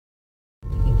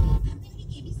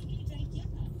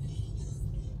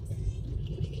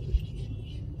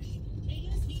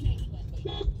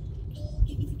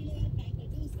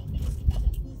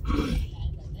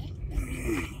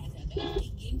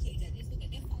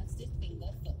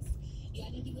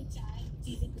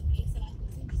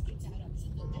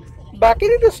बाकी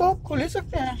भी तो शॉप खुल ही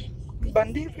सकते हैं,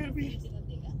 बंद ही फिर भी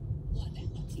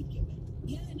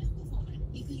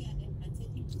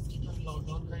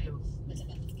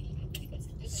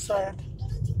शायद,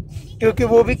 क्योंकि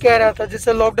वो भी कह रहा था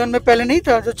जैसे लॉकडाउन में पहले नहीं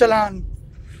था जो चालान,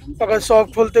 अगर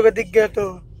शॉप खोलते हुए दिख गया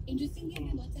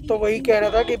तो वही कह रहा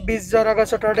था कि 20,000 अगर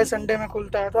सैटरडे संडे में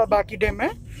खुलता है तो बाकी डे में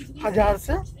 1,000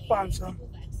 से 500।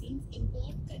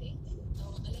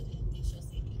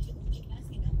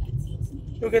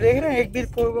 क्योंकि देख रहे हैं एक भी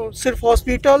सिर्फ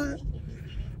हॉस्पिटल,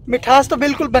 मिठास तो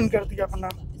बिल्कुल बंद कर दिया अपना।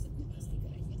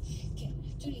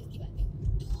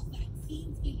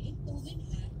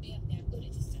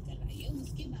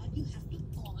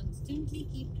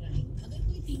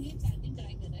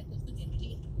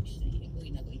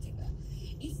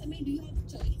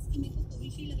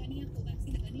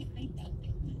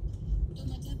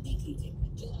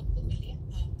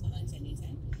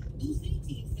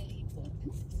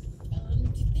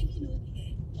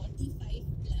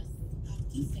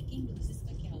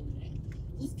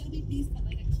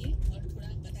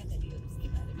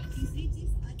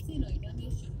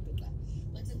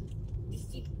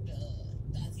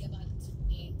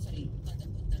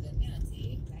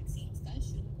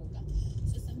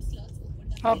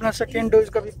 हाँ, अपना सेकेंड डोज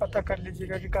का भी पता कर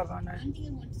लीजिएगा कि कब आना है,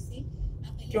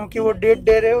 क्योंकि वो डेट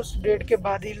दे रहे हैं, उस डेट के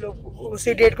बाद ही लोग,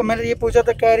 उसी डेट को मैंने ये पूछा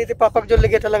था, कह रही थी पापा को जो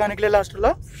लगे था लगाने के लिए लास्ट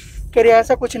वाला, कह रही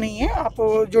ऐसा कुछ नहीं है, आप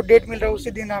जो डेट मिल रहा है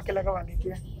उसी दिन आके लगवा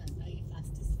लीजिए,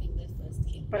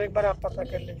 पर एक बार आप पता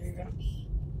कर लीजिएगा।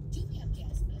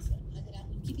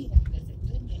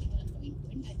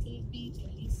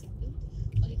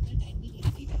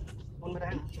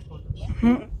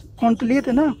 फोन तो लिए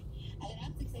थे ना।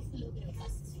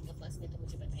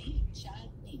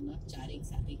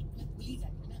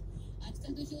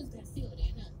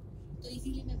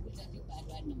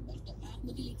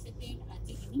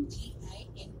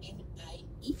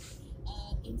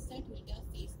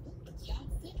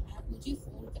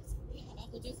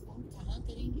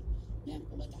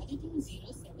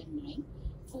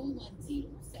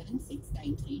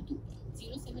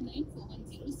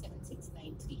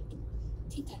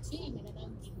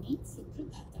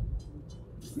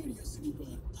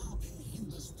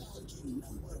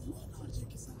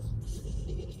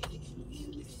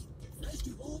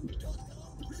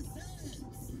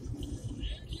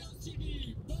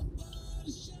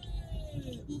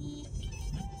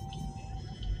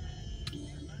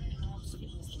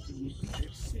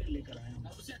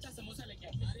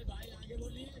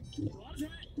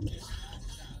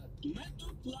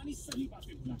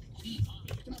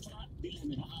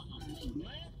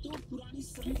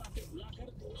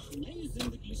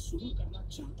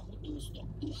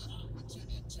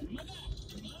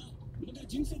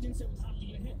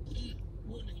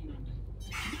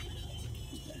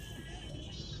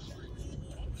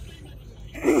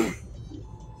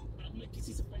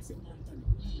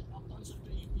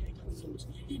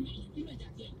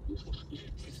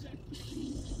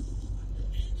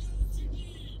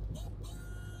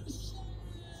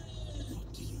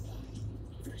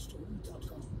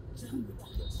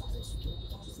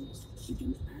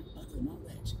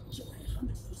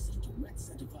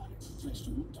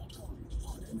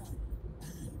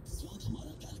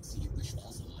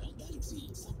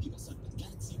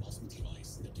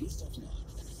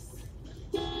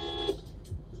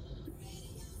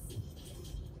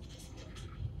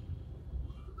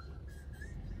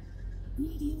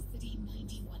 रेडियो सिटी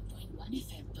 91.1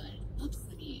 एफएम पर अब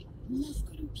सुनिए लव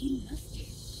गुरु की लव टिप।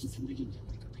 जिंदगी में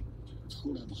कभी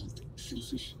थोड़ा बहुत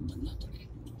सेल्फिश बनना पड़े,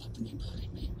 अपने बारे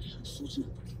में सोचना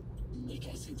पड़े, एक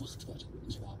ऐसे वक्त पर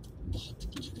जब आप बहुत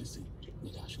जगह से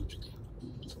निराश हो चुके हैं,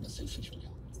 थोड़ा सेल्फिश हो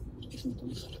जाओ, इसमें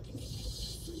कोई खराबी नहीं है।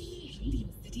 रेडियो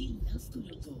सिटी लव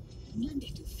गुरु को मंडे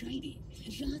टू फ्राइडे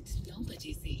रात 9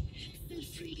 बजे से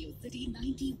सिर्फ रेडियो सिटी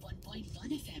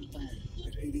 91.1 एफएम पर।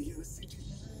 रेडियो सिटी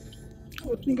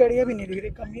उतनी गाड़ियाँ भी नहीं दिख रही,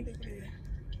 कम ही दिख रही है।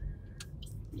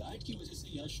 डाइट की वजह से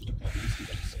या शुगर प्रॉब्लम्स की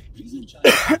वजह से रीजन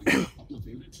चाहिए अपना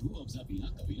फेवरेट रूह अफ़ज़ा पीना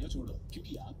कभी ना छोड़ो,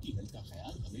 क्योंकि आपकी हेल्थ का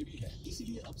ख्याल हमें भी है।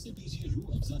 इसीलिए अब से पीजिए Rooh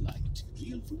Afza light,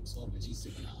 real fruits और वेजीज से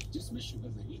बना, जिसमें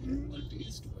शुगर नहीं है और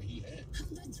टेस्ट वही है।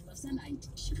 Rooh Afza light,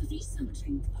 sugar free summer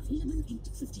drink, available in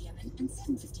 250 ml and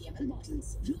 750 ml bottles.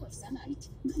 Rooh Afza light,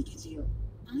 मिल कीजिए।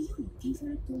 Are you looking for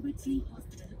a COVID-free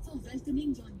hospital for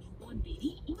welcoming your newborn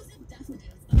baby? Visit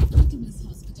Daffodils Optimus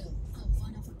Hospital, a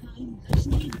one-of-a-kind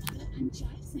luxury mother and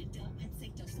child center at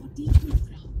Sector 40,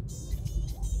 Bhimrao.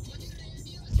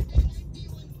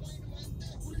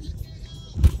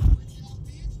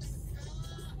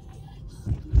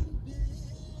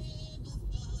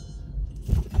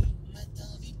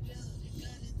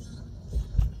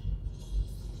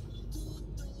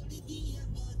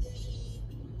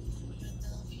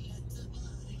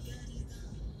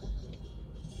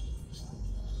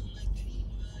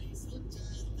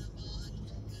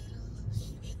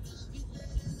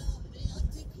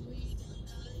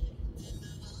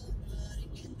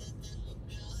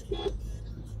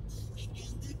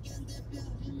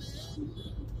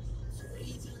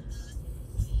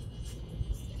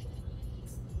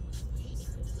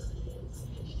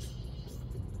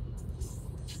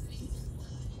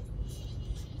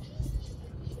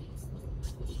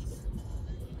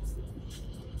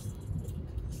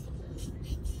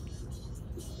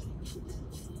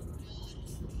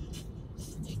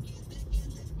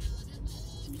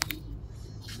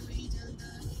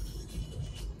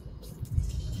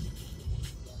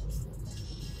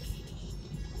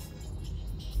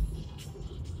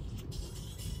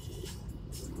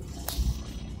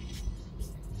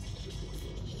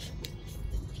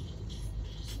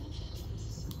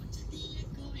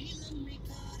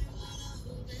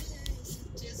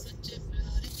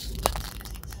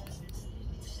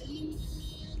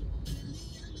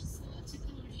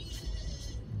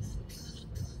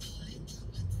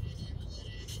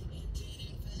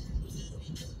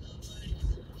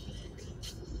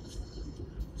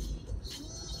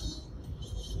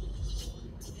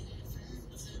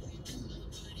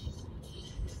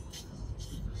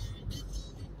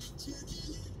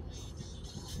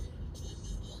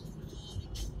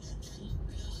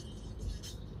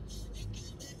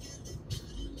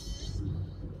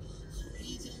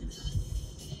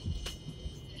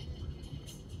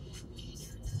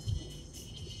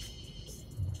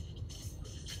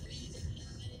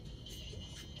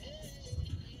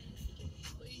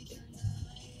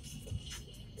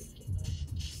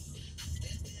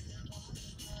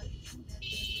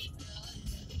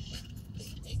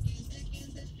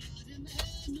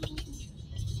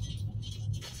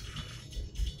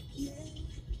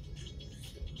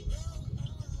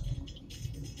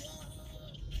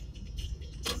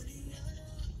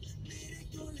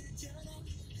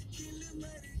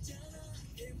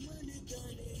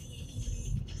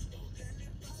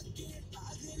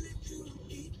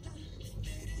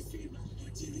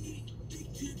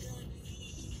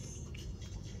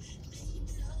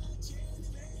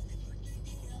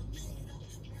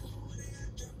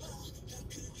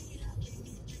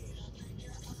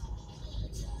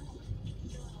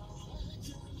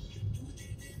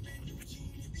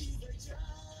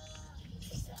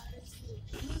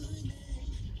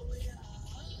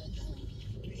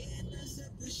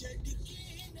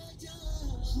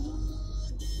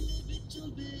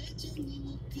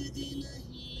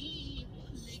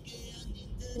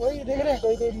 वही देख रहे हैं,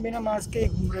 कोई कोई बिना mask के ही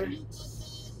घूम रहे हैं।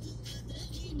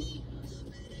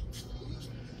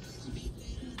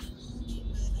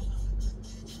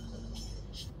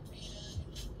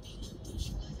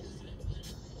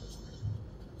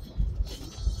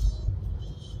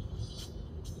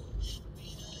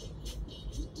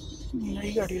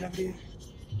 नई गाड़ी लग रही है।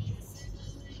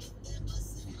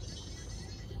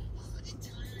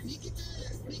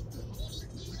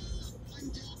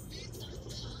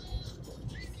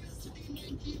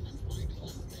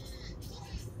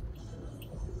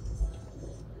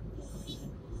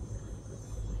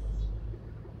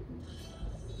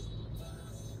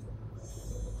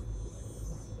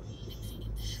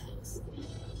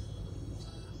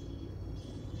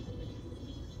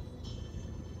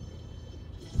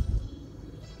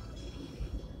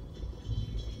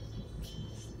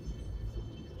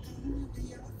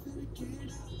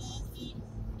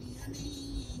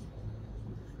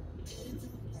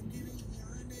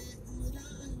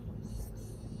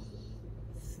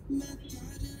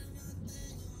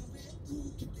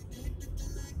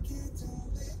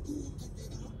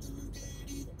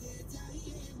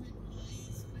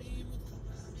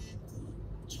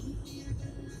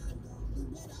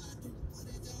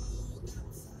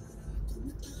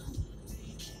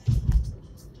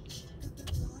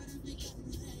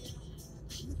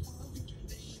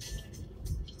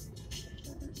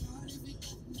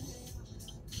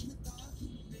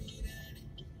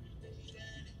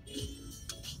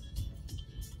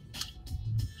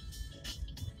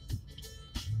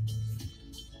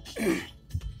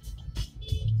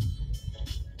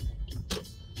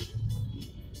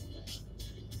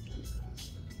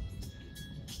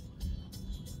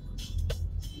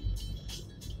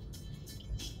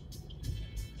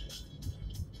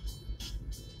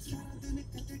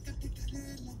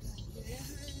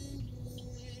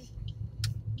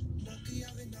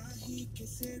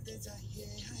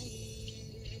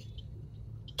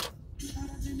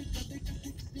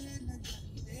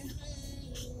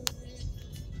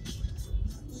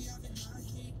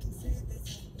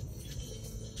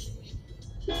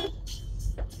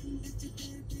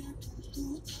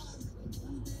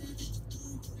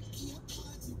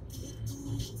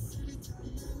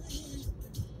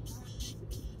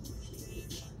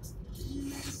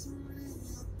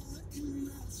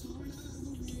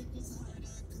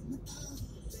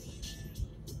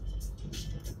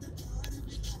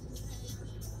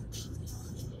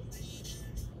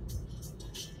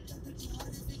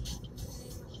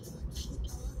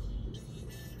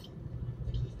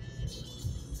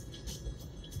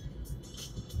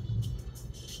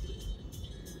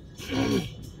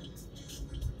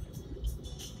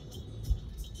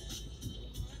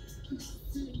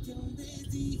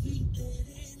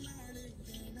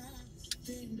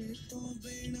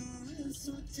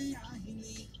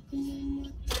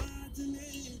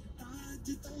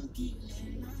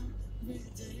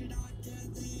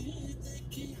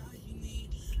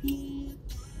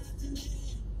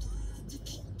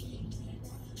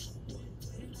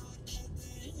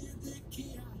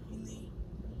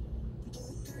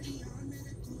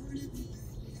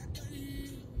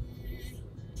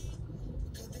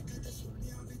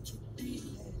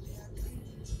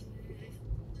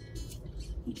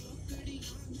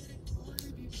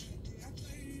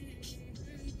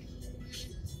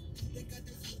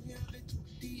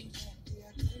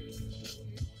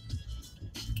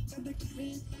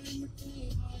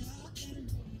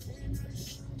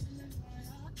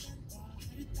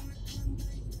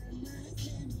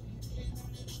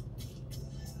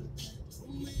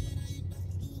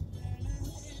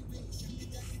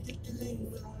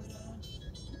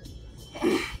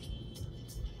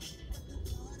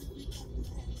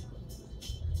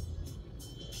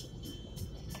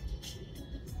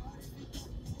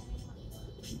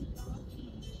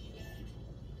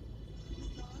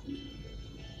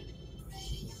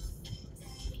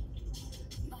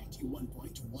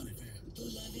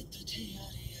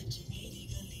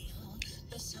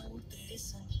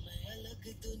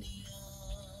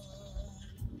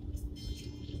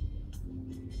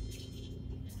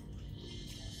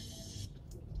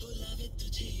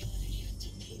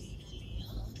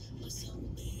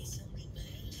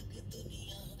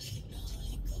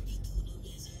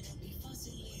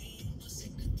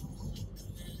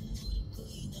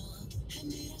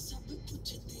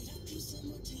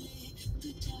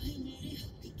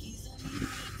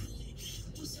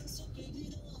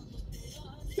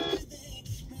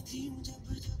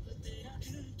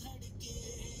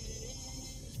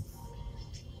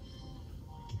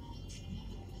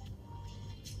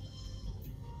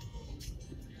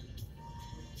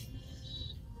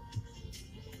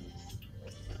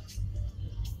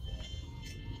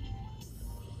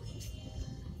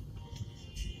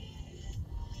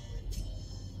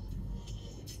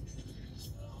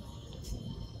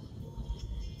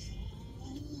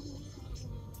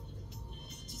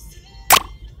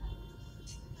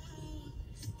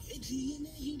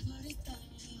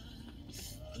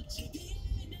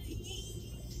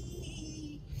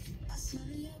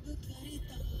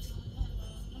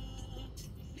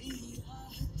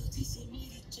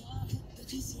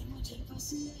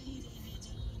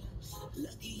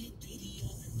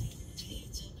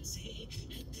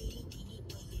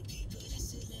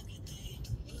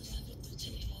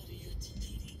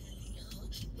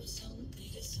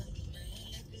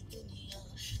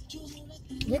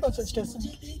 ये कौन सा स्टेशन है?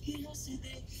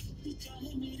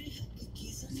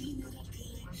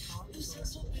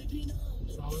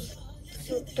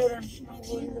 सेक्टर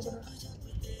वही लग रहा है।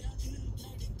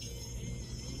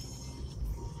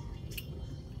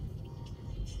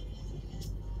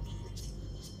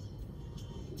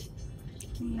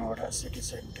 Noida city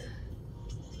centre,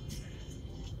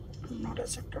 Noida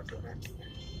sector 20।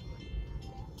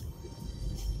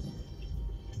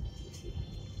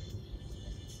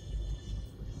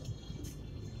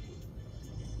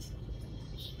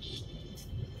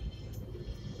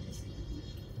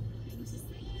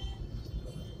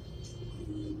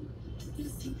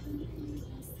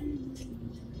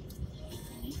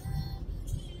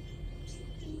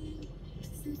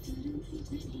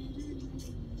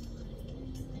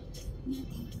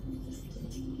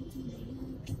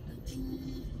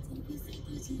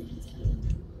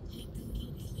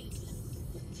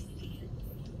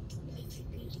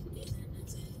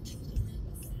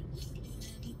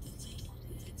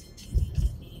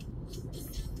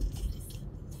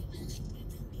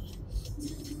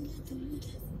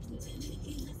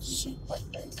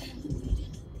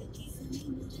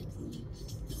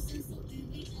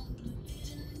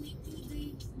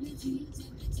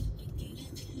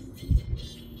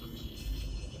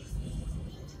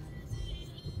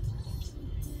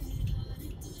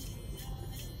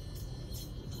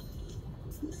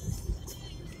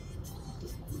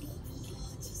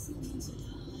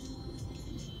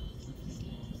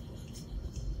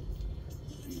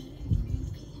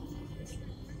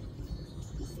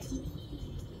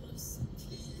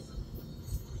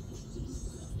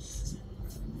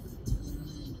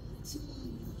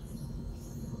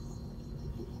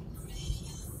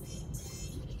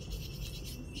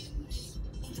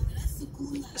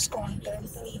 ISKCON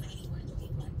temple,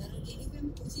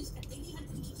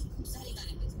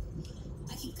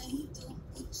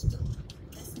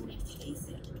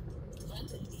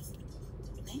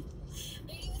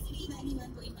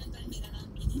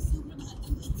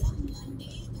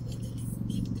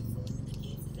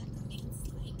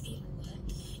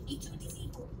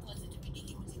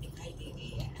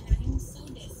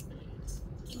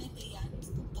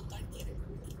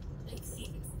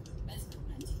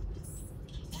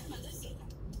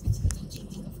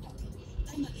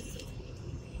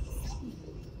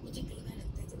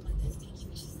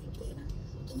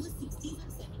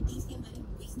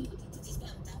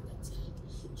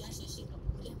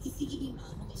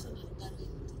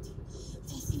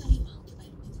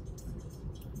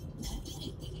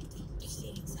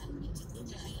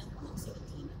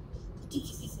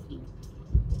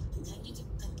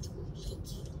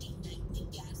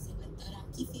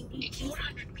 In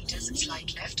 400 meters,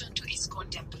 slide left onto ISKCON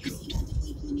Temple Road.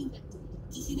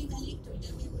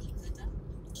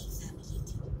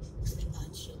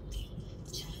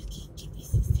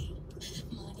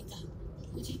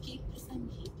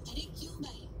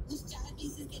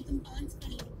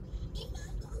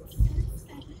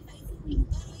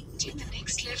 Take the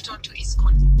next left onto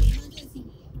ISKCON Temple Road.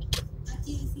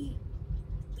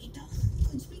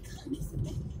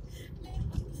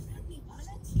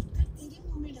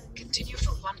 Continue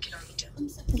for 1 kilometer.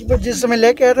 जिस समय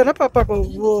लेके आया था ना पापा को,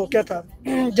 वो क्या था,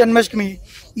 जन्माष्टमी,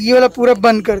 ये वाला पूरा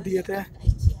बंद कर दिए थे।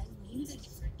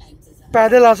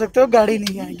 पैदल आ सकते हो, गाड़ी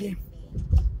नहीं आएगी।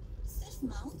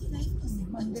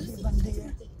 मंदिर भी बंद ही है।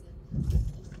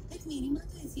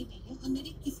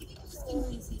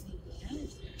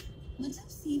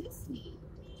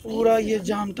 पूरा ये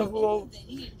जाम था, वो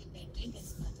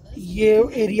ये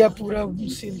एरिया पूरा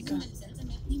सील था।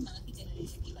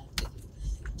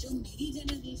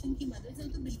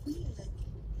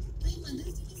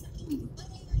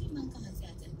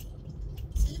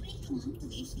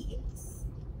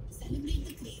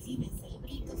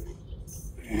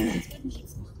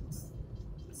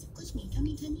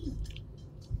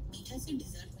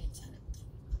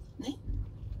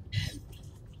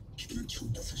 कितना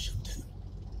छोटा सा शब्द है ना,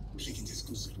 लेकिन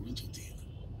जिसको जरूरत होती है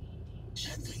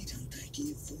शायद वही जानता है कि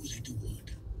ये 4-letter वर्ड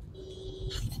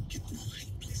हमको कितना हाई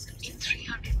प्लेस कर In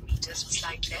 300 meters,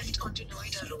 slide left onto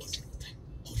Noida Road.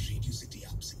 और रेडियो सिटी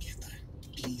आपसे कहता है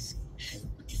please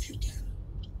help if you can.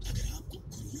 अगर आपको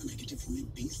कोरोना नेगेटिव में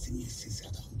 20 दिन इससे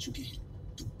ज्यादा हो चुके हैं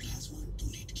तो प्लाज्मा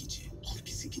डोनेट कीजिए और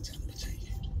किसी की जान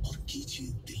बचाइए और कीजिए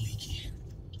दिल्ली की है।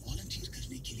 वॉलंटियर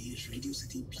करने के लिए radio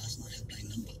city plasma helpline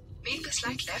number Make a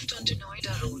slight left onto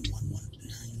Noida Road.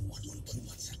 911 पर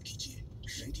व्हाट्सएप कीजिए।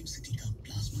 रेडियो सिटी का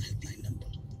प्लाज्मा हेल्पलाइन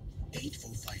नंबर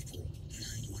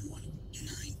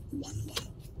 8454911911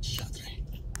 याद रहे।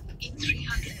 In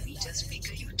 300 meters, make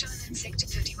a U-turn in Sector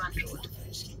 31 Road.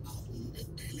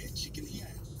 पहले चिकन ही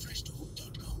आया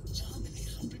freshtohood.com जहां मिले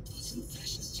 100%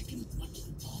 फ्रेशेस्ट चिकन, मटन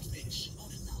और फिश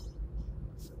और नाउ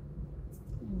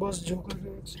बस जो कर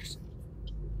रहे हैं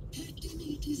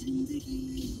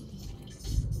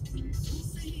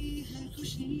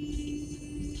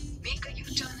Make a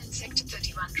U-turn in Sector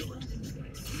 31 Road.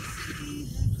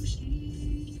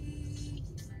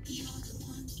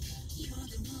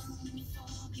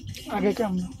 आगे क्या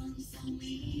हम लोग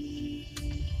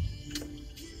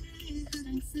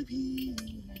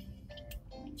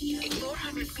In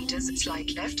 400 meters, slide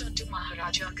left onto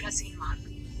Maharaja Ghaziabad.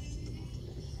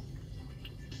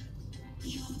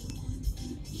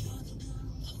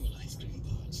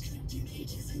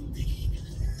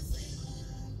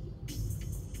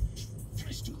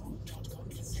 freshtohood.com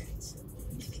presents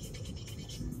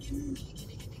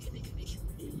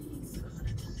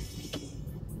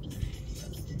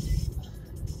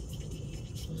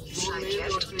Slide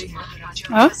left onto Maharaja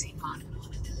हाँ? Ghaziabad.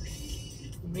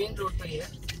 मेन रोड पे ही है।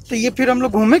 तो ये फिर हम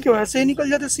लोग घूमे क्यों, ऐसे ही निकल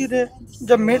जाते सीधे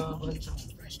जब मेन। वहाँ बंद था।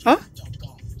 हाँ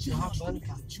वहाँ बंद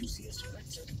था।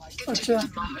 अच्छा Continue to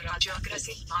Maharaja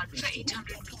Ghaziabad for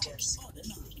 800 meters.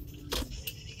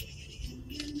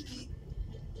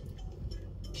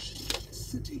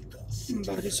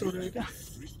 बारिश हो रहा है क्या?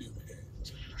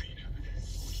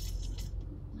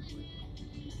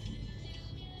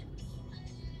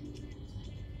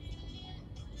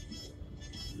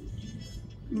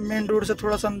 मेन रोड से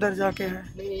थोड़ा सा अंदर जाके है।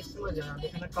 नहीं इसमें मत जाना,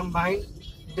 देखना कंबाइंड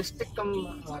डिस्ट्रिक्ट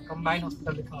कंबाइंड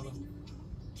हॉस्पिटल लिखा होगा।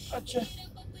 अच्छा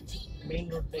मेन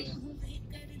रोड पे ही है।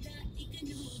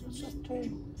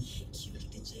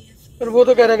 पर वो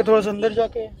तो कह रहा है कि थोड़ा सा अंदर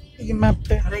जाके ये मैप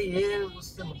पे। अरे ये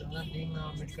उससे मतलब ना भीमराव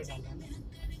अम्बेडकर डाला है,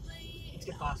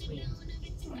 इसके पास में ही है।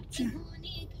 अच्छा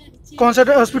कौन सा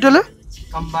हॉस्पिटल है?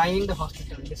 Combined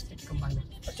hospital, district combined.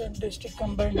 अच्छा district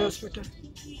combined hospital.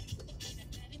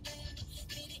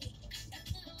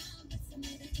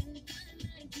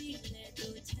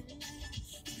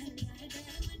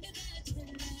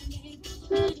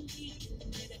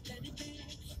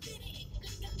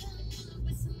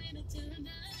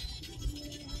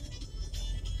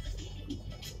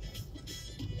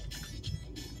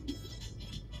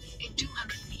 In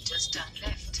 200 meters, turn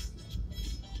left.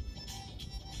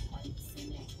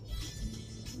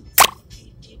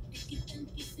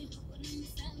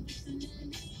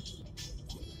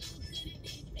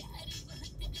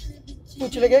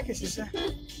 पूछ ले गया किसी से?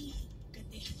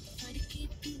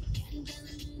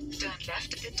 Turn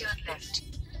left, then turn left.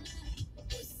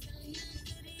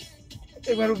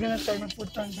 एक बार रुक जाना, साइड में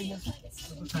पूछता हूँ भैया से।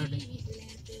 तो साइड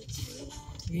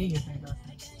यही है साइड।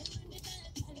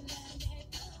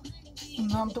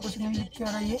 नाम तो कुछ नहीं लिख के आ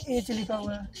रहा है, ये एच लिखा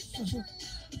हुआ है।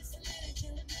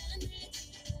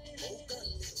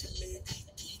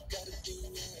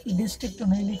 डिस्ट्रिक्ट तो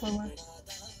नहीं लिखा हुआ है।